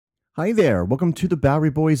Hi there. Welcome to the Bowery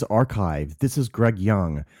Boys Archive. This is Greg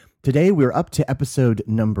Young. Today we're up to episode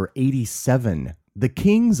number 87, The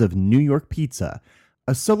Kings of New York Pizza,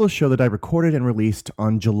 a solo show that I recorded and released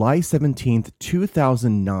on July 17th,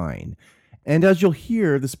 2009. And as you'll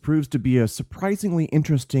hear, this proves to be a surprisingly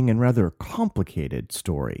interesting and rather complicated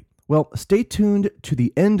story. Well, stay tuned to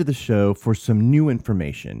the end of the show for some new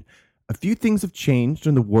information. A few things have changed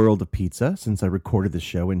in the world of pizza since I recorded the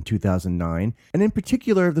show in 2009, and in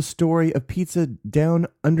particular, the story of pizza down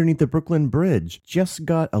underneath the Brooklyn Bridge just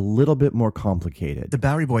got a little bit more complicated. The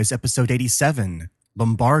Bowery Boys, episode 87,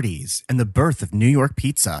 Lombardi's and the birth of New York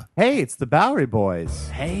pizza. Hey, it's the Bowery Boys.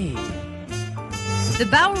 Hey. The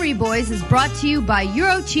Bowery Boys is brought to you by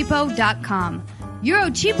Eurocheapo.com.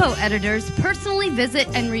 Eurocheapo editors personally visit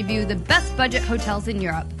and review the best budget hotels in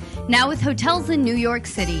Europe, now with hotels in New York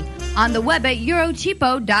City, on the web at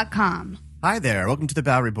Eurocheapo.com. Hi there, welcome to the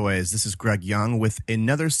Bowery Boys. This is Greg Young with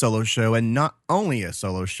another solo show, and not only a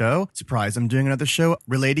solo show. Surprise, I'm doing another show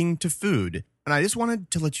relating to food. And I just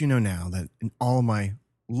wanted to let you know now that in all my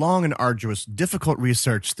long and arduous, difficult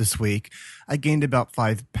research this week, I gained about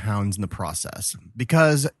 5 pounds in the process.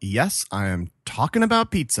 Because, yes, I am talking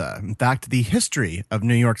about pizza. In fact, the history of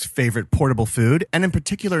New York's favorite portable food, and in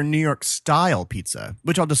particular, New York-style pizza,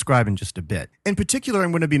 which I'll describe in just a bit. In particular,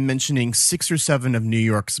 I'm going to be mentioning 6 or 7 of New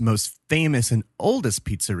York's most famous and oldest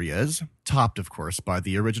pizzerias, topped, of course, by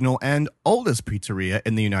the original and oldest pizzeria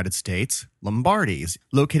in the United States, Lombardi's,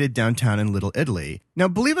 located downtown in Little Italy. Now,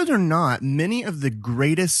 believe it or not, many of the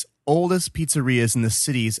greatest, oldest pizzerias in the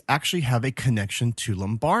cities actually have a connection to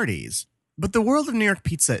Lombardi's. But the world of New York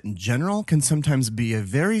pizza in general can sometimes be a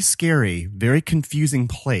very scary, very confusing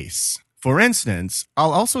place. For instance,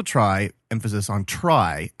 I'll also try, emphasis on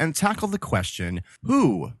try, and tackle the question,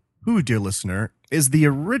 who, dear listener, is the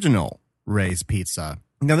original Ray's Pizza?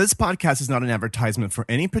 Now, this podcast is not an advertisement for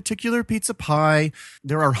any particular pizza pie.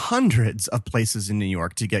 There are hundreds of places in New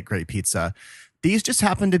York to get great pizza. These just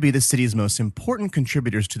happen to be the city's most important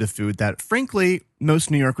contributors to the food that, frankly, most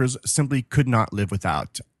New Yorkers simply could not live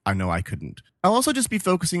without. I know I couldn't. I'll also just be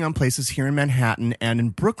focusing on places here in Manhattan and in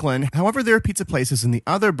Brooklyn. However, there are pizza places in the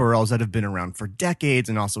other boroughs that have been around for decades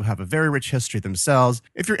and also have a very rich history themselves.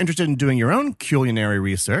 If you're interested in doing your own culinary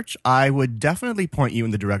research, I would definitely point you in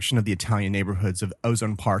the direction of the Italian neighborhoods of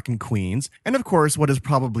Ozone Park in Queens, and of course, what is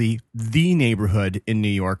probably the neighborhood in New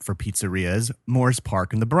York for pizzerias, Morris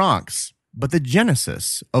Park in the Bronx. But the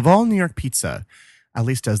genesis of all New York pizza, at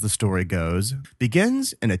least as the story goes,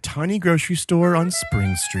 begins in a tiny grocery store on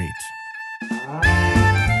Spring Street.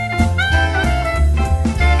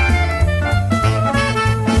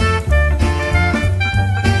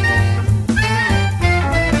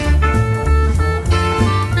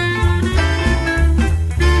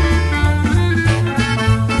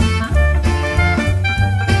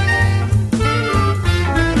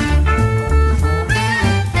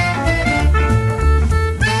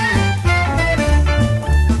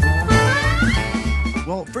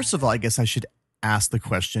 First of all, I guess I should ask the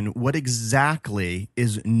question, what exactly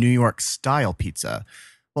is New York style pizza?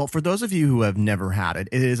 Well, for those of you who have never had it,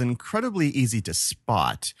 it is incredibly easy to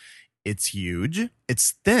spot. It's huge,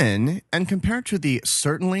 it's thin, and compared to the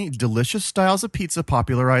certainly delicious styles of pizza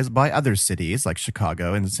popularized by other cities like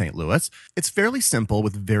Chicago and St. Louis, it's fairly simple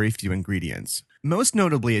with very few ingredients. Most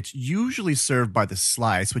notably, it's usually served by the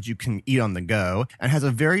slice, which you can eat on the go, and has a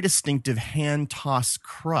very distinctive hand-tossed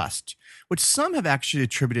crust, which some have actually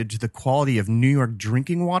attributed to the quality of New York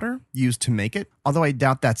drinking water used to make it, although I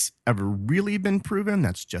doubt that's ever really been proven.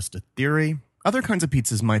 That's just a theory. Other kinds of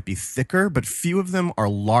pizzas might be thicker, but few of them are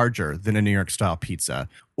larger than a New York-style pizza.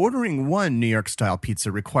 Ordering one New York-style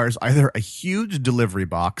pizza requires either a huge delivery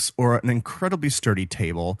box or an incredibly sturdy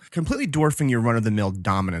table, completely dwarfing your run-of-the-mill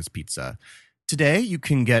Domino's pizza. Today, you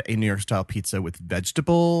can get a New York-style pizza with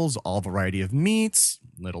vegetables, all variety of meats,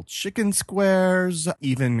 little chicken squares,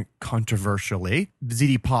 even controversially,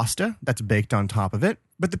 ziti pasta that's baked on top of it.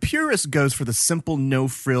 But the purist goes for the simple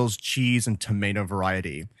no-frills cheese and tomato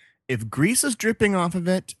variety. If grease is dripping off of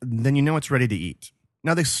it, then you know it's ready to eat.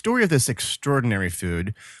 Now, the story of this extraordinary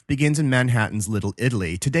food begins in Manhattan's Little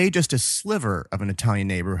Italy, today just a sliver of an Italian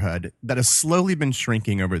neighborhood that has slowly been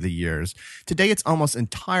shrinking over the years. Today, it's almost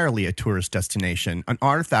entirely a tourist destination, an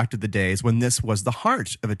artifact of the days when this was the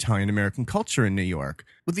heart of Italian-American culture in New York.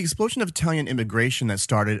 With the explosion of Italian immigration that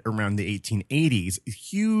started around the 1880s,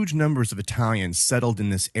 huge numbers of Italians settled in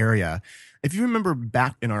this area. If you remember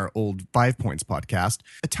back in our old 5 Points podcast,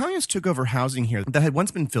 Italians took over housing here that had once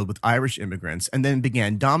been filled with Irish immigrants and then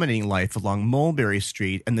began dominating life along Mulberry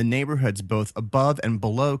Street and the neighborhoods both above and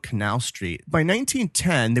below Canal Street. By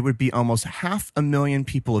 1910, there would be almost 500,000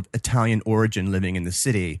 people of Italian origin living in the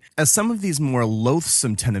city. As some of these more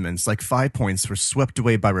loathsome tenements like 5 Points were swept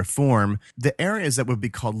away by reform, the areas that would be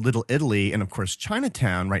called Little Italy and of course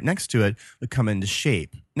Chinatown right next to it would come into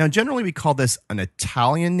shape. Now, generally we call this an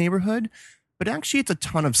Italian neighborhood, but actually it's a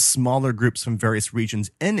ton of smaller groups from various regions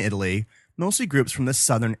in Italy, mostly groups from the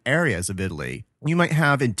southern areas of Italy. You might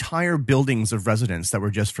have entire buildings of residents that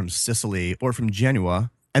were just from Sicily or from Genoa,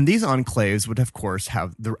 and these enclaves would, of course,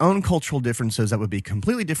 have their own cultural differences that would be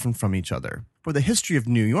completely different from each other. For the history of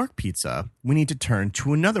New York pizza, we need to turn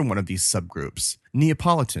to another one of these subgroups,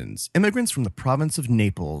 Neapolitans, immigrants from the province of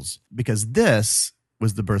Naples, because this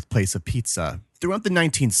was the birthplace of pizza. Throughout the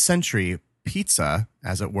 19th century, pizza,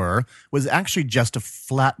 as it were, was actually just a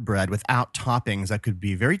flatbread without toppings that could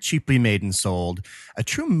be very cheaply made and sold, a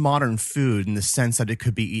true modern food in the sense that it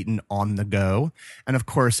could be eaten on the go. And of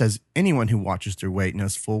course, as anyone who watches their weight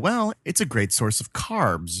knows full well, it's a great source of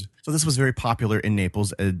carbs. So this was very popular in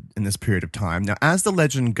Naples in this period of time. Now, as the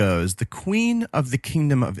legend goes, the queen of the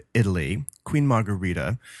Kingdom of Italy, Queen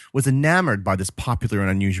Margherita, was enamored by this popular and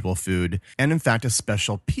unusual food, and in fact, a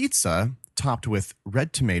special pizza topped with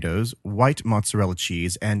red tomatoes, white mozzarella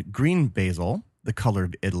cheese, and green basil, the color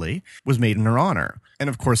of Italy, was made in her honor. And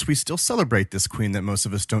of course, we still celebrate this queen that most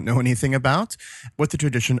of us don't know anything about with the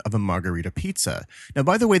tradition of a margherita pizza. Now,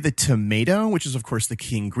 by the way, the tomato, which is of course the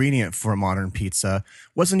key ingredient for a modern pizza,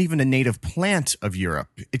 wasn't even a native plant of Europe.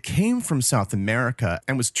 It came from South America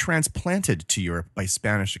and was transplanted to Europe by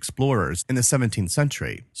Spanish explorers in the 17th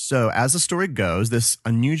century. So as the story goes, this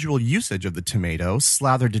unusual usage of the tomato,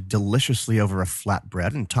 slathered deliciously over a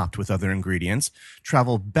flatbread and topped with other ingredients,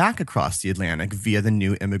 traveled back across the Atlantic via the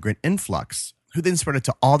new immigrant influx, who then spread it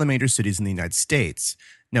to all the major cities in the United States.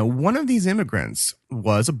 Now, one of these immigrants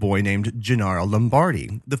was a boy named Gennaro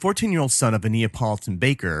Lombardi, the 14-year-old son of a Neapolitan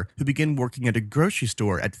baker who began working at a grocery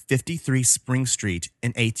store at 53 Spring Street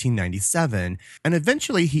in 1897, and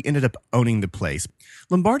eventually he ended up owning the place.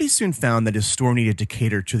 Lombardi soon found that his store needed to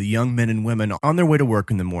cater to the young men and women on their way to work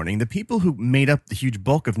in the morning, the people who made up the huge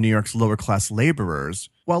bulk of New York's lower-class laborers.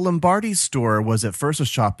 While Lombardi's store was at first a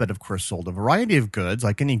shop that, of course, sold a variety of goods,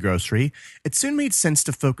 like any grocery, it soon made sense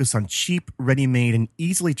to focus on cheap, ready-made, and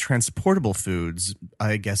easily transportable foods,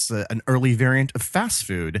 I guess an early variant of fast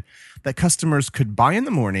food, that customers could buy in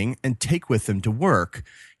the morning and take with them to work.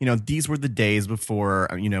 You know, these were the days before,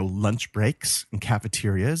 lunch breaks and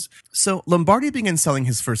cafeterias. So Lombardi began selling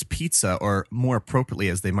his first pizza, or more appropriately,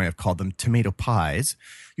 as they might have called them, tomato pies,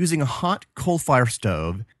 using a hot coal-fire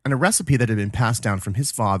stove and a recipe that had been passed down from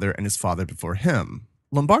his father and his father before him.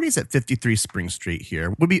 Lombardi's at 53 Spring Street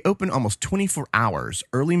here would be open almost 24 hours,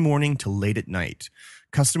 early morning to late at night.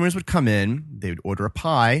 Customers would come in, they would order a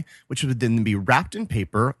pie, which would then be wrapped in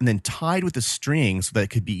paper and then tied with a string so that it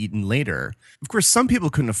could be eaten later. Of course, some people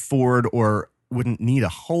couldn't afford or wouldn't need a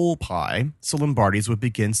whole pie, so Lombardi's would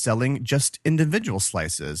begin selling just individual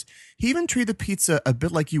slices. He even treated the pizza a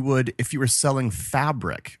bit like you would if you were selling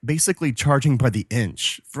fabric, basically charging by the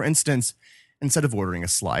inch. For instance, instead of ordering a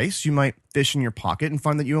slice, you might fish in your pocket and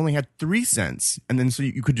find that you only had 3 cents, and then so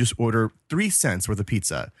you could just order 3 cents worth of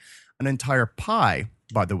pizza. An entire pie,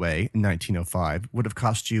 by the way, in 1905, would have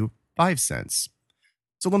cost you 5 cents.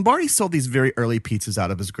 So Lombardi sold these very early pizzas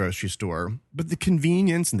out of his grocery store, but the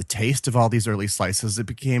convenience and the taste of all these early slices, it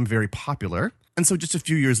became very popular. And so just a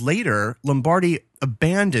few years later, Lombardi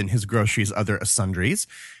abandoned his groceries' other sundries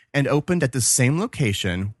and opened at the same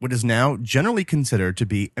location what is now generally considered to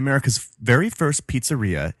be America's very first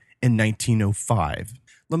pizzeria in 1905.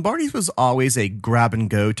 Lombardi's was always a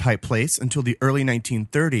grab-and-go type place until the early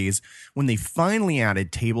 1930s, when they finally added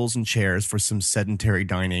tables and chairs for some sedentary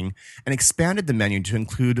dining and expanded the menu to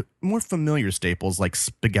include more familiar staples like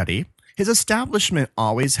spaghetti. His establishment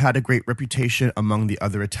always had a great reputation among the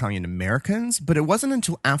other Italian Americans, but it wasn't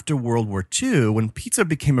until after World War II when pizza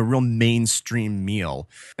became a real mainstream meal.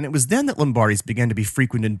 And it was then that Lombardi's began to be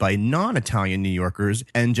frequented by non-Italian New Yorkers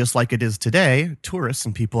and, just like it is today, tourists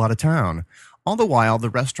and people out of town. All the while, the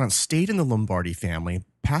restaurant stayed in the Lombardi family,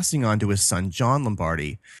 passing on to his son, John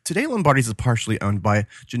Lombardi. Today, Lombardi's is partially owned by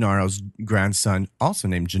Gennaro's grandson, also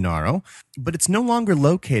named Gennaro, but it's no longer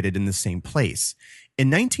located in the same place. In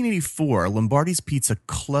 1984, Lombardi's Pizza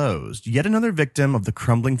closed, yet another victim of the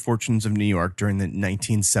crumbling fortunes of New York during the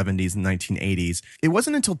 1970s and 1980s. It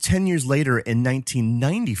wasn't until 10 years later, in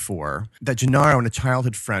 1994, that Gennaro and a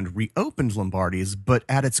childhood friend reopened Lombardi's, but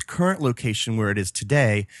at its current location where it is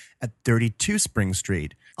today, at 32 Spring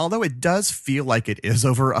Street. Although it does feel like it is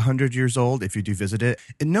over 100 years old if you do visit it,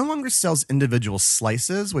 it no longer sells individual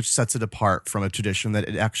slices, which sets it apart from a tradition that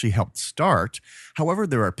it actually helped start. However,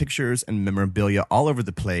 there are pictures and memorabilia all over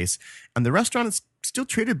the place, and the restaurant is still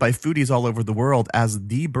treated by foodies all over the world as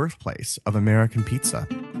the birthplace of American pizza.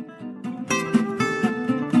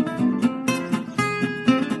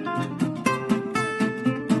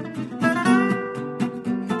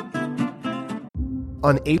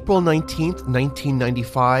 On April 19,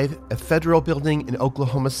 1995, a federal building in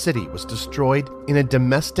Oklahoma City was destroyed in a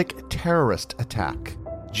domestic terrorist attack.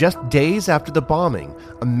 Just days after the bombing,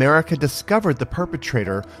 America discovered the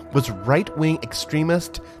perpetrator was right-wing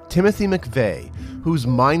extremist Timothy McVeigh, whose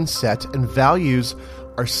mindset and values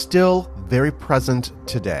are still very present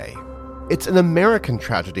today. It's an American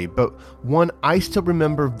tragedy, but one I still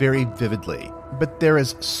remember very vividly. But there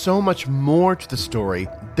is so much more to the story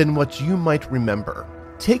than what you might remember.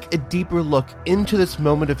 Take a deeper look into this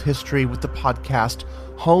moment of history with the podcast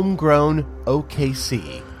Homegrown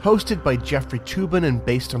OKC, hosted by Jeffrey Toobin and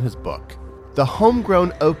based on his book. The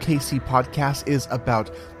Homegrown OKC podcast is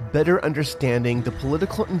about better understanding the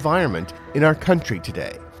political environment in our country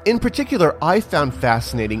today. In particular, I found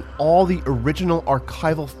fascinating all the original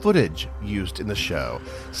archival footage used in the show,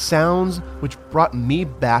 sounds which brought me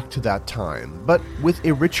back to that time, but with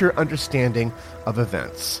a richer understanding of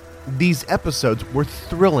events. These episodes were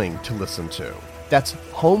thrilling to listen to. That's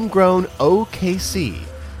Homegrown OKC.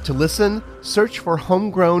 To listen, search for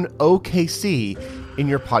Homegrown OKC in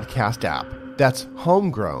your podcast app. That's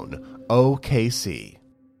Homegrown OKC.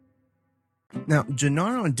 Now,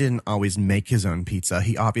 Gennaro didn't always make his own pizza.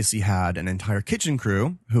 He obviously had an entire kitchen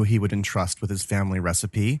crew who he would entrust with his family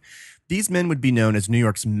recipe. These men would be known as New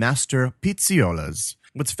York's master pizziolas.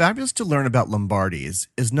 What's fabulous to learn about Lombardi's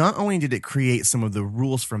is not only did it create some of the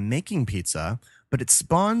rules for making pizza, but it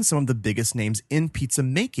spawned some of the biggest names in pizza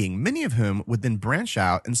making, many of whom would then branch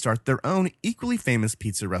out and start their own equally famous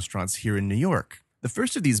pizza restaurants here in New York. The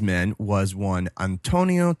first of these men was one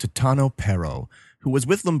Antonio Titano Pero, who was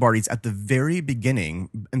with Lombardi's at the very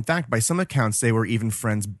beginning. In fact, by some accounts, they were even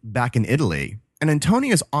friends back in Italy. And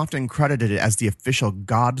Antonio is often credited as the official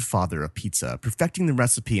godfather of pizza, perfecting the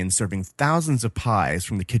recipe and serving thousands of pies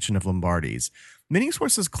from the kitchen of Lombardi's. Many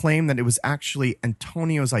sources claim that it was actually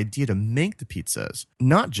Antonio's idea to make the pizzas,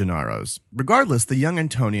 not Gennaro's. Regardless, the young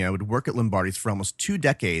Antonio would work at Lombardi's for almost 2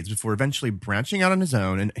 decades before eventually branching out on his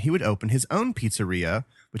own, and he would open his own pizzeria,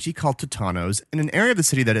 which he called Titano's, in an area of the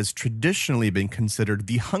city that has traditionally been considered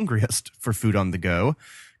the hungriest for food on the go,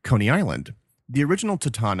 Coney Island. The original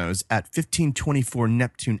Titano's at 1524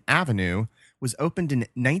 Neptune Avenue was opened in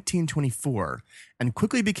 1924 and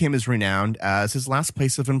quickly became as renowned as his last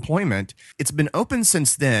place of employment. It's been open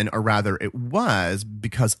since then, or rather it was,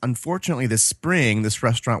 because unfortunately this spring, this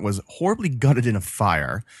restaurant was horribly gutted in a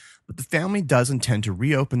fire. But the family does intend to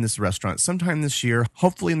reopen this restaurant sometime this year,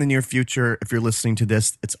 hopefully in the near future. If you're listening to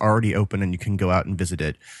this, it's already open and you can go out and visit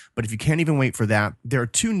it. But if you can't even wait for that, there are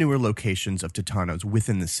 2 newer locations of Titano's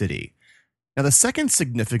within the city. Now, the second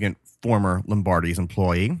significant former Lombardi's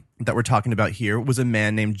employee that we're talking about here was a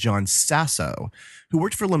man named John Sasso, who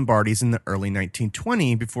worked for Lombardi's in the early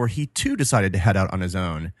 1920s before he too decided to head out on his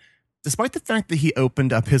own. Despite the fact that he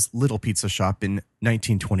opened up his little pizza shop in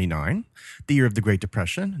 1929, the year of the Great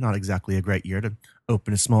Depression, not exactly a great year to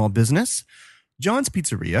open a small business, John's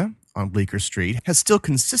Pizzeria on Bleecker Street has still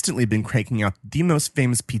consistently been cranking out the most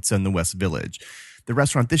famous pizza in the West Village. The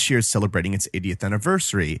restaurant this year is celebrating its 80th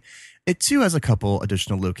anniversary. It too has a couple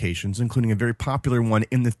additional locations, including a very popular one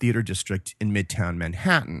in the Theater District in Midtown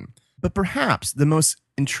Manhattan. But perhaps the most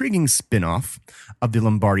intriguing spin-off of the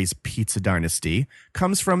Lombardi's pizza dynasty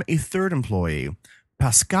comes from a third employee,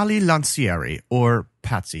 Pasquale Lancieri, or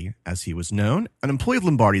Patsy, as he was known. An employee of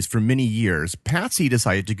Lombardi's for many years, Patsy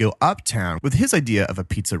decided to go uptown with his idea of a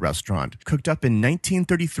pizza restaurant, cooked up in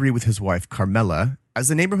 1933 with his wife Carmela, as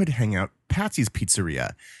the neighborhood hangout Patsy's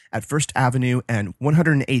Pizzeria at First Avenue and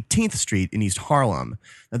 118th Street in East Harlem.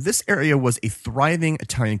 Now, this area was a thriving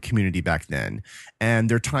Italian community back then, and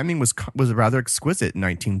their timing was rather exquisite in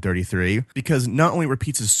 1933 because not only were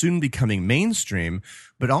pizzas soon becoming mainstream,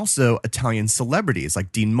 but also Italian celebrities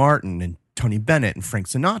like Dean Martin and Tony Bennett and Frank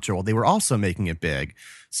Sinatra, well, they were also making it big.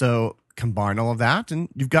 So combine all of that and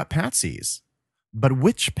you've got Patsy's. But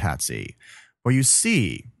which Patsy? Well, you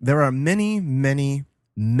see, there are many, many,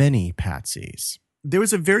 many Patsy's. There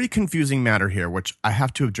was a very confusing matter here, which I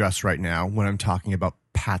have to address right now when I'm talking about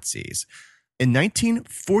Patsy's. In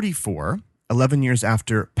 1944, 11 years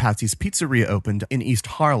after Patsy's Pizzeria opened in East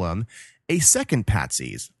Harlem, A second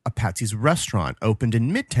Patsy's, a Patsy's restaurant, opened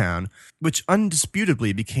in Midtown, which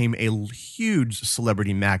undisputably became a huge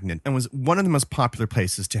celebrity magnet and was one of the most popular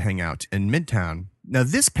places to hang out in Midtown. Now,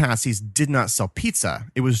 this Patsy's did not sell pizza.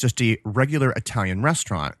 It was just a regular Italian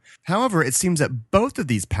restaurant. However, it seems that both of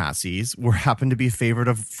these Patsy's happened to be a favorite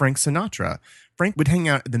of Frank Sinatra. Frank would hang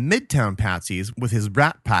out at the Midtown Patsy's with his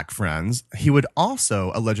Rat Pack friends. He would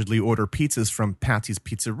also allegedly order pizzas from Patsy's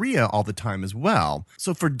Pizzeria all the time as well.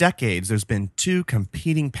 So for decades, there's been two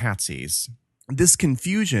competing Patsy's. This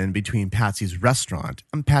confusion between Patsy's restaurant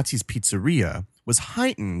and Patsy's Pizzeria was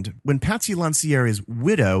heightened when Patsy Lancieri's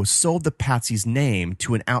widow sold the Patsy's name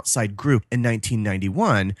to an outside group in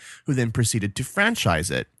 1991, who then proceeded to franchise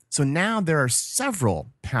it. So now there are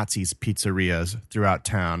several Patsy's Pizzerias throughout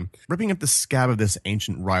town, ripping up the scab of this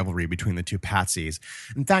ancient rivalry between the two Patsy's.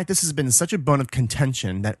 In fact, this has been such a bone of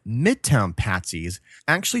contention that Midtown Patsy's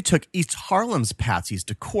actually took East Harlem's Patsy's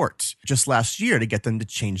to court just last year to get them to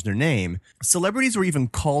change their name. Celebrities were even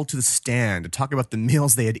called to the stand to talk about the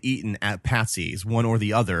meals they had eaten at Patsy's, one or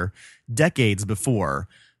the other, decades before.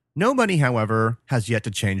 Nobody, however, has yet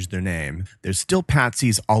to change their name. There's still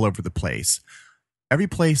Patsy's all over the place. Every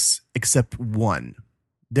place except one.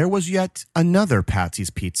 There was yet another Patsy's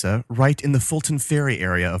Pizza right in the Fulton Ferry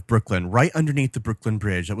area of Brooklyn, right underneath the Brooklyn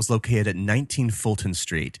Bridge that was located at 19 Fulton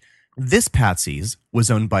Street. This Patsy's was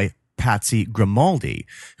owned by Patsy Grimaldi,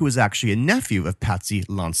 who was actually a nephew of Patsy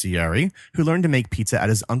Lancieri, who learned to make pizza at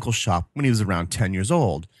his uncle's shop when he was around 10 years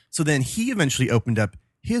old. So then he eventually opened up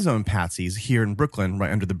his own Patsy's here in Brooklyn,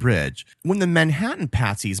 right under the bridge. When the Manhattan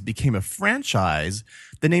Patsy's became a franchise,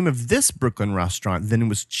 the name of this Brooklyn restaurant then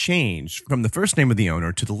was changed from the first name of the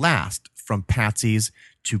owner to the last, from Patsy's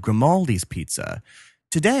to Grimaldi's Pizza.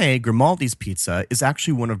 Today, Grimaldi's Pizza is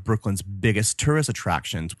actually one of Brooklyn's biggest tourist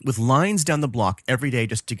attractions, with lines down the block every day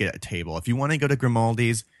just to get a table. If you want to go to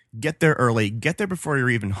Grimaldi's, get there early, get there before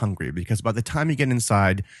you're even hungry, because by the time you get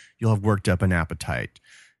inside, you'll have worked up an appetite.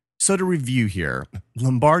 So to review here,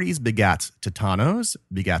 Lombardi's begats Titano's,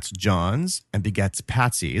 begats John's, and begats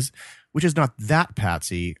Patsy's, which is not that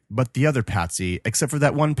Patsy, but the other Patsy, except for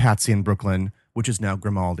that one Patsy in Brooklyn, which is now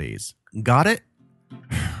Grimaldi's. Got it?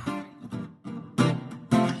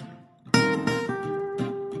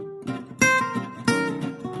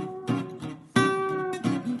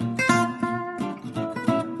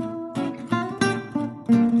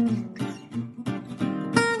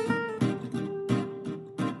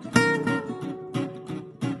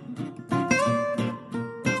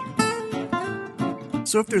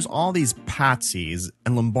 So if there's all these Patsy's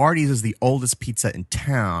and Lombardi's is the oldest pizza in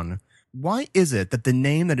town, why is it that the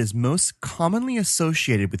name that is most commonly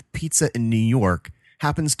associated with pizza in New York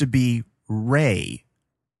happens to be Ray?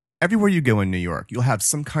 Everywhere you go in New York, you'll have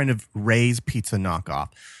some kind of Ray's pizza knockoff.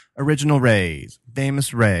 Original Ray's,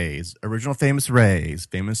 famous Ray's, original famous Ray's,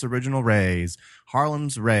 famous original Ray's,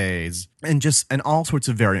 Harlem's Ray's, and all sorts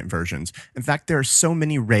of variant versions. In fact, there are so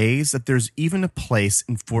many Ray's that there's even a place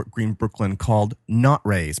in Fort Greene, Brooklyn called Not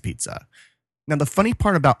Ray's Pizza. Now, the funny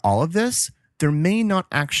part about all of this, there may not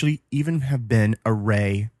actually even have been a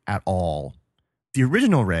Ray at all. The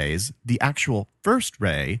original Ray's, the actual first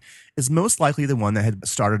Ray, is most likely the one that had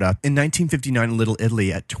started up in 1959 in Little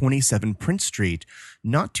Italy at 27 Prince Street,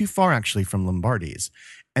 not too far actually from Lombardi's.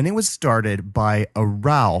 And it was started by a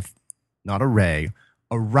Ralph, not a Ray,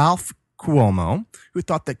 a Ralph Cuomo, who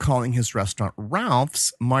thought that calling his restaurant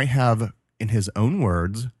Ralph's might have, in his own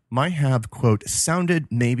words, quote, sounded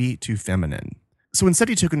maybe too feminine. So instead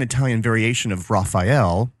he took an Italian variation of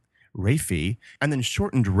Raphael, Raffi, and then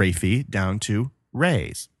shortened Raffi down to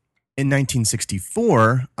Ray's. In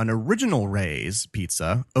 1964, an original Ray's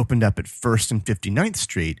pizza opened up at 1st and 59th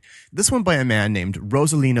Street, this one by a man named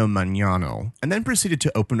Rosalino Magnano, and then proceeded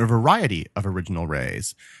to open a variety of original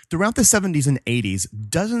Ray's. Throughout the 70s and 80s,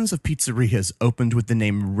 dozens of pizzerias opened with the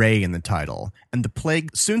name Ray in the title, and the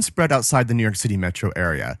plague soon spread outside the New York City metro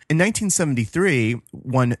area. In 1973,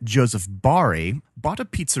 one Joseph Bari bought a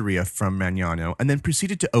pizzeria from Magnano and then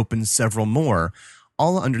proceeded to open several more,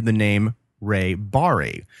 all under the name Ray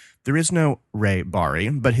Bari. There is no Ray Bari,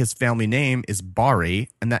 but his family name is Bari,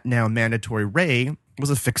 and that now mandatory Ray was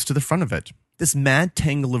affixed to the front of it. This mad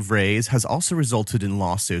tangle of Rays has also resulted in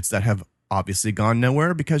lawsuits that have obviously gone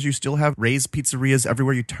nowhere because you still have Ray's pizzerias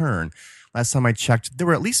everywhere you turn. Last time I checked, there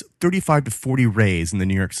were at least 35 to 40 Rays in the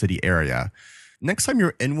New York City area. Next time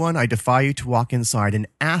you're in one, I defy you to walk inside and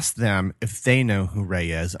ask them if they know who Ray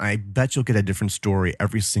is. I bet you'll get a different story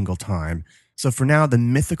every single time. So for now, the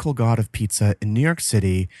mythical god of pizza in New York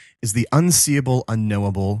City is the unseeable,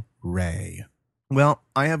 unknowable Ray. Well,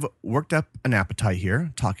 I have worked up an appetite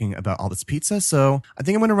here talking about all this pizza, so I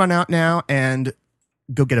think I'm going to run out now and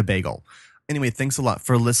go get a bagel. Anyway, thanks a lot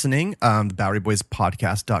for listening. The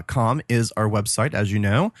BoweryBoysPodcast.com is our website, as you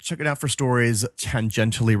know. Check it out for stories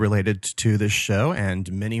tangentially related to this show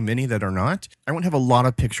and many, many that are not. I won't have a lot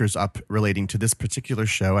of pictures up relating to this particular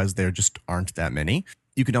show as there just aren't that many.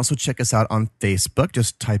 You can also check us out on Facebook.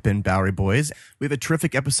 Just type in Bowery Boys. We have a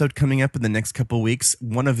terrific episode coming up in the next couple of weeks.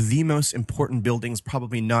 One of the most important buildings,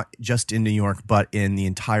 probably not just in New York, but in the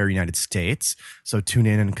entire United States. So tune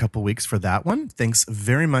in a couple of weeks for that one. Thanks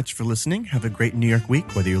very much for listening. Have a great New York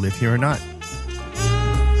week, whether you live here or not.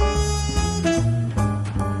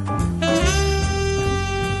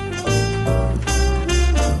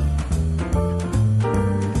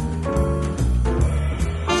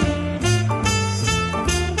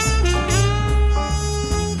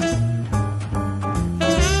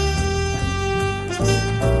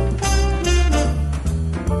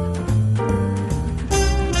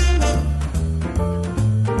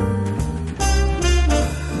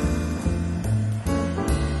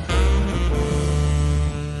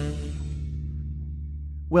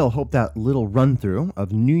 Well, hope that little run-through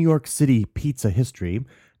of New York City pizza history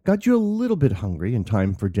got you a little bit hungry in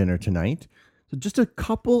time for dinner tonight. So just a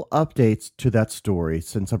couple updates to that story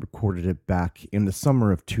since I recorded it back in the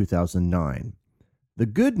summer of 2009. The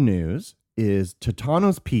good news is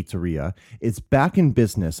Totano's Pizzeria is back in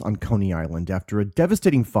business on Coney Island after a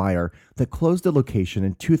devastating fire that closed the location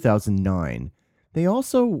in 2009. They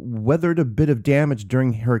also weathered a bit of damage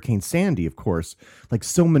during Hurricane Sandy, of course. Like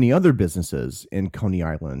so many other businesses in Coney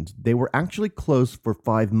Island, they were actually closed for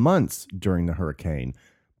 5 months during the hurricane,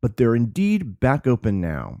 but they're indeed back open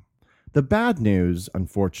now. The bad news,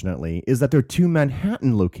 unfortunately, is that their 2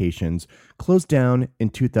 Manhattan locations closed down in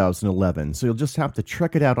 2011, so you'll just have to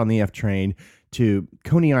trek it out on the F train to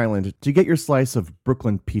Coney Island to get your slice of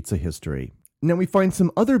Brooklyn pizza history. Now we find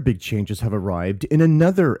some other big changes have arrived in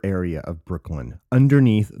another area of Brooklyn,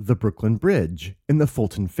 underneath the Brooklyn Bridge, in the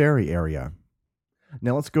Fulton Ferry area.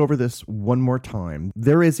 Now let's go over this one more time.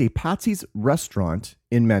 There is a Patsy's restaurant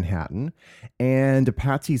in Manhattan and a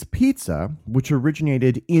Patsy's Pizza, which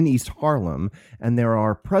originated in East Harlem, and there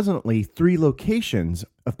are presently 3 locations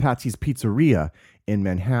of Patsy's Pizzeria in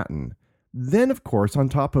Manhattan. Then, of course, on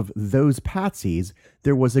top of those Patsy's,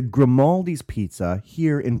 there was a Grimaldi's Pizza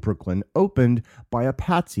here in Brooklyn, opened by a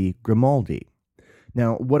Patsy Grimaldi.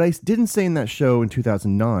 Now, what I didn't say in that show in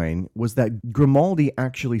 2009 was that Grimaldi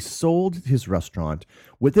actually sold his restaurant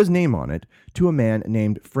with his name on it to a man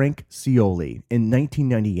named Frank Scioli in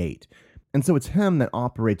 1998. And so it's him that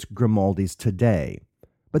operates Grimaldi's today.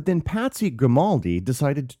 But then Patsy Grimaldi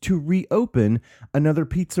decided to reopen another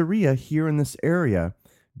pizzeria here in this area.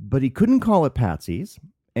 But he couldn't call it Patsy's,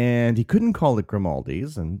 and he couldn't call it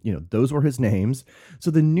Grimaldi's, and, those were his names. So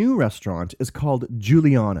the new restaurant is called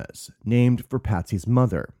Giuliana's, named for Patsy's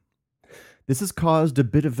mother. This has caused a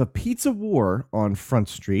bit of a pizza war on Front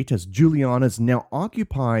Street, as Giuliana's now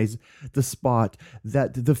occupies the spot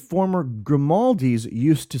that the former Grimaldi's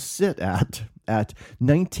used to sit at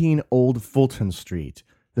 19 Old Fulton Street.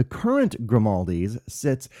 The current Grimaldi's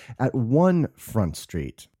sits at 1 Front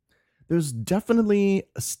Street. There's definitely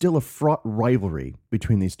still a fraught rivalry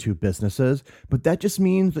between these two businesses, but that just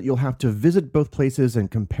means that you'll have to visit both places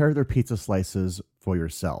and compare their pizza slices for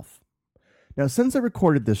yourself. Now, since I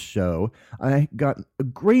recorded this show, I got a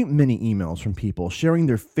great many emails from people sharing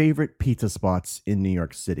their favorite pizza spots in New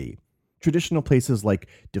York City. Traditional places like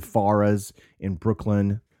DeFara's in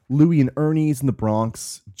Brooklyn, Louie and Ernie's in the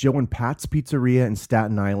Bronx, Joe and Pat's Pizzeria in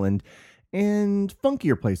Staten Island, and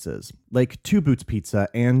funkier places like Two Boots Pizza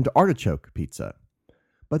and Artichoke Pizza.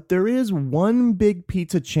 But there is one big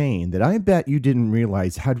pizza chain that I bet you didn't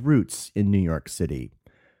realize had roots in New York City.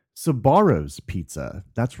 Sbarro's Pizza.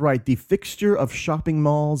 That's right, the fixture of shopping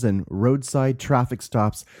malls and roadside traffic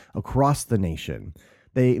stops across the nation.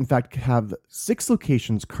 They, in fact, have 6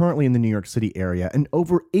 locations currently in the New York City area and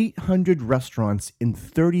over 800 restaurants in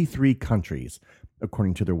 33 countries,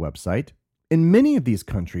 according to their website. In many of these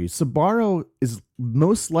countries, Sbarro is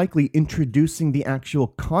most likely introducing the actual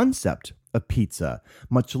concept of pizza,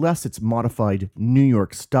 much less its modified New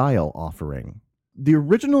York-style offering. The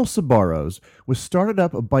original Sbarro's was started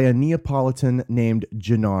up by a Neapolitan named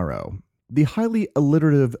Gennaro, the highly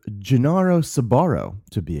alliterative Gennaro Sbarro,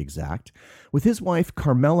 to be exact, with his wife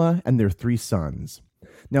Carmela and their 3 sons.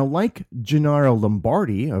 Now, like Gennaro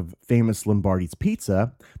Lombardi of famous Lombardi's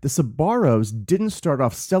Pizza, the Sbarro's didn't start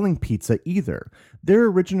off selling pizza either. Their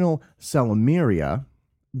original Salameria,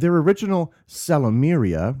 or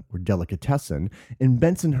delicatessen, in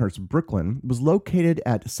Bensonhurst, Brooklyn, was located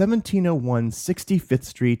at 1701 65th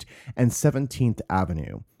Street and 17th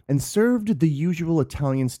Avenue. and served the usual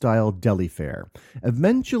Italian-style deli fare,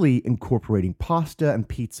 eventually incorporating pasta and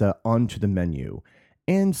pizza onto the menu,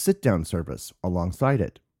 and sit-down service alongside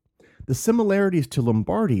it. The similarities to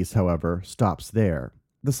Lombardi's, however, stops there.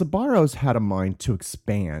 The Sbarros had a mind to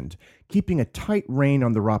expand, keeping a tight rein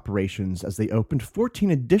on their operations as they opened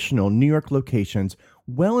 14 additional New York locations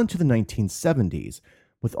well into the 1970s,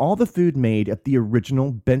 with all the food made at the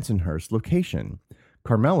original Bensonhurst location.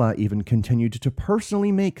 Carmela even continued to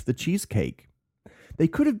personally make the cheesecake. They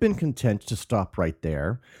could have been content to stop right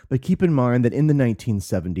there, but keep in mind that in the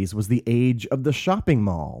 1970s was the age of the shopping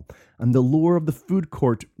mall, and the lure of the food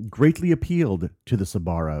court greatly appealed to the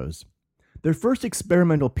Sbarros. Their first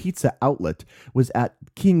experimental pizza outlet was at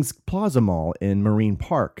King's Plaza Mall in Marine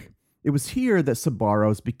Park. It was here that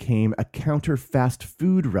Sbarros became a counter fast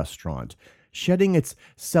food restaurant, shedding its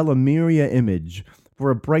Salamiria image for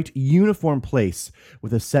a bright, uniform place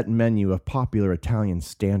with a set menu of popular Italian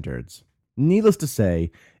standards. Needless to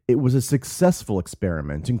say, it was a successful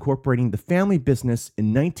experiment, incorporating the family business in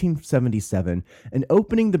 1977 and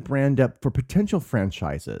opening the brand up for potential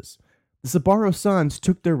franchises. The Sbarro sons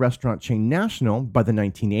took their restaurant chain national by the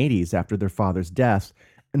 1980s after their father's death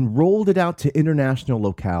and rolled it out to international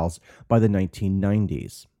locales by the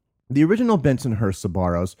 1990s. The original Bensonhurst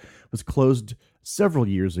Sbarros was closed several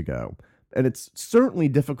years ago, and it's certainly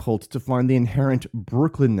difficult to find the inherent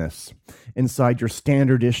Brooklynness inside your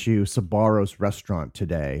standard issue Sbarro's restaurant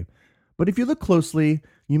today. But if you look closely,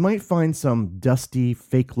 you might find some dusty,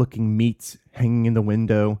 fake-looking meats hanging in the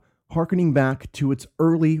window, harkening back to its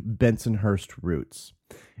early Bensonhurst roots.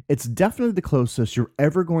 It's definitely the closest you're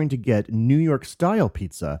ever going to get New York-style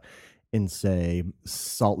pizza in, say,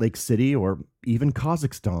 Salt Lake City or even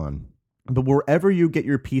Kazakhstan. But wherever you get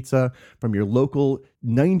your pizza, from your local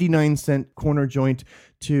 99-cent corner joint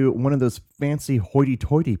to one of those fancy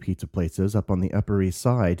hoity-toity pizza places up on the Upper East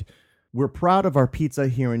Side, we're proud of our pizza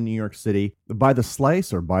here in New York City, by the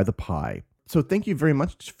slice or by the pie. So thank you very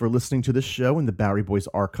much for listening to this show in the Bowery Boys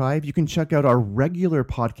archive. You can check out our regular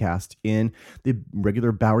podcast in the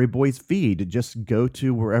regular Bowery Boys feed. Just go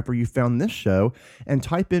to wherever you found this show and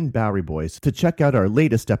type in Bowery Boys to check out our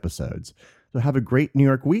latest episodes. So have a great New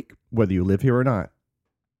York week, whether you live here or not.